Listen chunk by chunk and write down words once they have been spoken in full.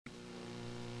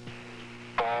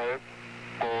5,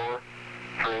 4,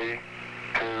 3,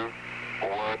 2,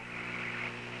 1.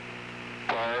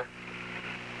 Fire.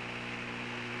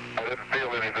 I didn't feel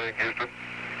anything, Houston.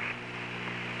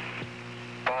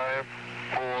 5,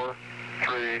 4,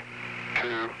 3,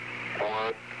 2,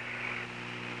 1.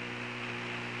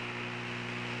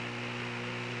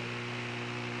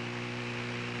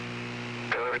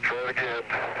 Let me try it again.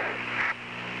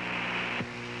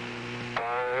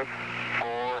 5,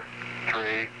 4,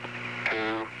 3, 2,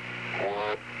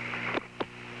 1.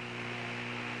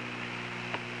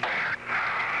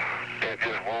 It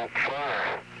just won't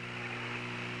fire.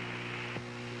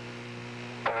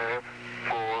 5,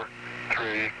 4,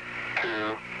 3, 2,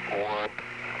 1.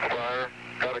 Fire.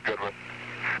 Got a good one.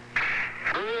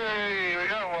 Hooray! We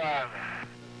got one.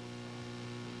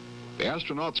 The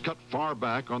astronauts cut far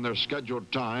back on their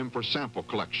scheduled time for sample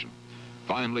collection.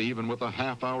 Finally, even with a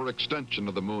half-hour extension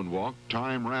of the moonwalk,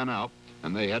 time ran out,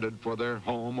 and they headed for their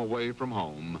home away from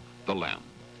home, the LEM.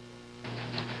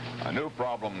 A new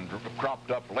problem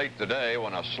cropped up late today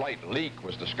when a slight leak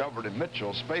was discovered in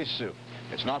Mitchell's spacesuit.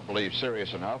 It's not believed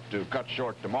serious enough to cut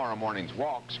short tomorrow morning's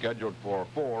walk, scheduled for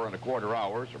 4¼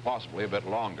 hours, or possibly a bit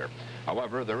longer.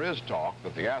 However, there is talk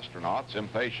that the astronauts,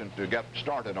 impatient to get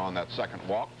started on that second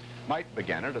walk, might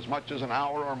begin it as much as an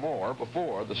hour or more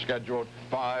before the scheduled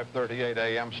 5:38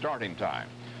 a.m. starting time.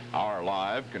 Our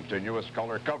live, continuous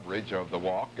color coverage of the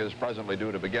walk is presently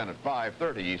due to begin at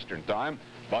 5:30 Eastern Time,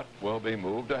 but will be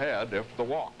moved ahead if the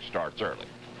walk starts early.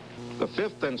 The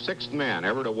fifth and sixth men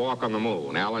ever to walk on the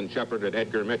moon, Alan Shepard and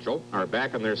Edgar Mitchell, are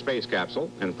back in their space capsule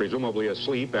and presumably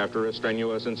asleep after a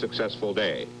strenuous and successful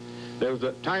day. There was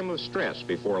a time of stress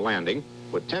before landing.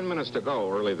 With 10 minutes to go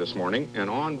early this morning, an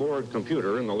onboard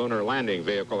computer in the lunar landing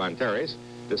vehicle Antares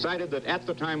decided that at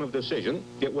the time of decision,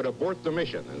 it would abort the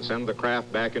mission and send the craft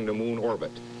back into moon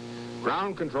orbit.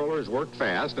 Ground controllers worked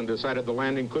fast and decided the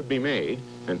landing could be made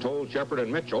and told Shepard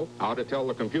and Mitchell how to tell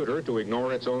the computer to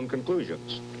ignore its own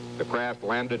conclusions. The craft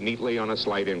landed neatly on a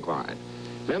slight incline.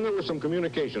 Then there were some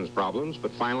communications problems,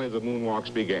 but finally the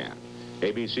moonwalks began.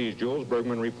 ABC's Jules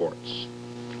Bergman reports.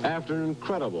 After an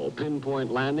incredible pinpoint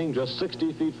landing just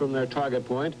 60 feet from their target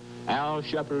point, Al,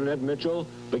 Shepard, and Ed Mitchell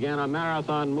began a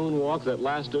marathon moonwalk that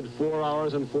lasted 4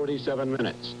 hours and 47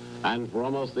 minutes. And for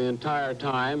almost the entire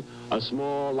time, a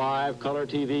small live color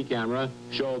TV camera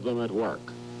showed them at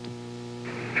work.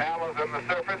 Al is on the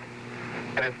surface,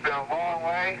 and it's been a long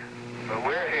way, but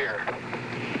we're here.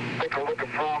 Take a look at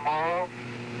From Morrow.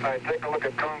 Take a look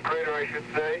at Cone Crater, I should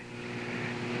say,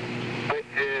 which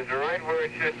is right where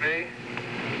it should be,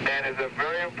 and is a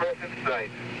very impressive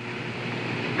sight.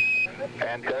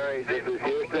 Antares, this is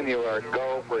Houston. You are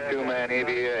go for two-man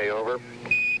EVA, over.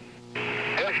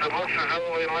 Yes, it looks as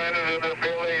though we landed in a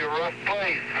fairly rough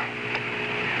place.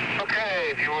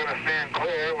 Okay, if you want to stand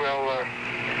clear, we'll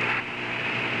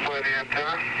play the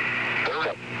antenna. There we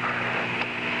go.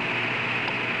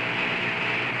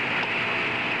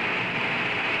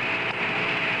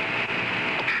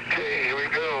 Okay, here we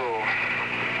go.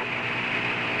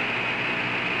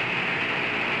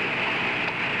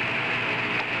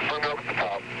 Hung up at the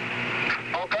top.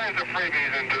 All kinds of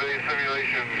freebies in today's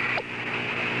simulation.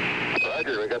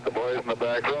 Roger, we got the boys in the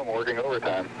back room working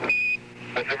overtime.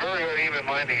 It's a very uneven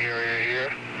landing area here.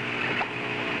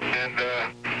 And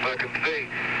I can see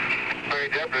very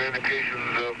definite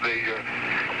indications of the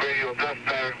radial dust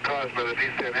pattern caused by the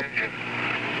D10 engine.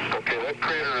 Okay, that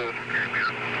crater is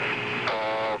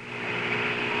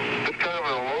it's kind of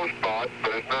in a low spot,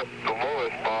 but it's not the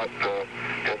lowest spot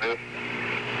in this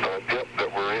dip that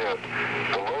we're in.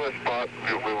 The lowest spot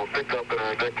we will pick up in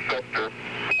our next sector.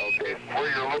 Okay, where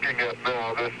you're looking at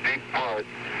now, this deep part,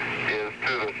 is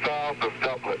to the south of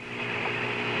Doublet.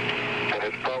 And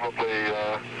it's probably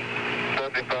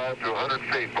 75 to 100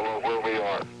 feet below where we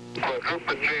are.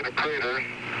 Quadruplet chain of craters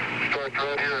starts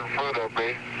right here in front of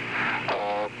me.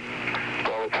 Well,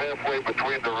 it's halfway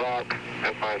between the rock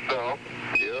and myself.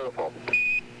 Beautiful.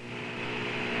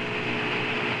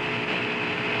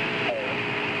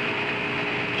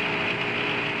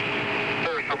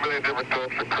 There's so many different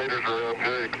types of craters around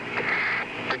here.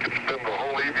 We could spend the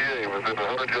whole EVA within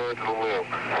 100 yards of the limb.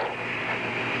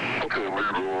 Okay, leave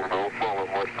it alone. Don't follow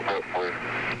much from that way.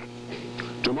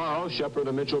 Tomorrow, Shepard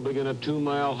and Mitchell begin a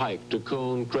 2-mile hike to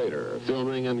Cone Crater,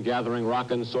 filming and gathering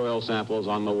rock and soil samples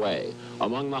on the way.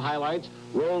 Among the highlights,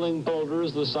 rolling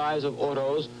boulders the size of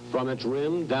autos from its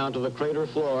rim down to the crater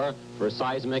floor for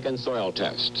seismic and soil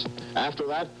tests. After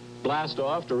that, blast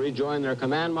off to rejoin their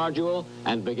command module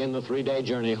and begin the 3-day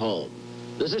journey home.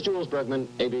 This is Jules Bergman,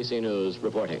 ABC News,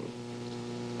 reporting.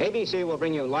 ABC will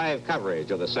bring you live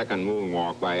coverage of the second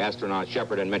moonwalk by astronauts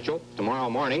Shepard and Mitchell tomorrow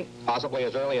morning, possibly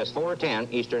as early as 4:10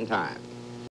 Eastern Time.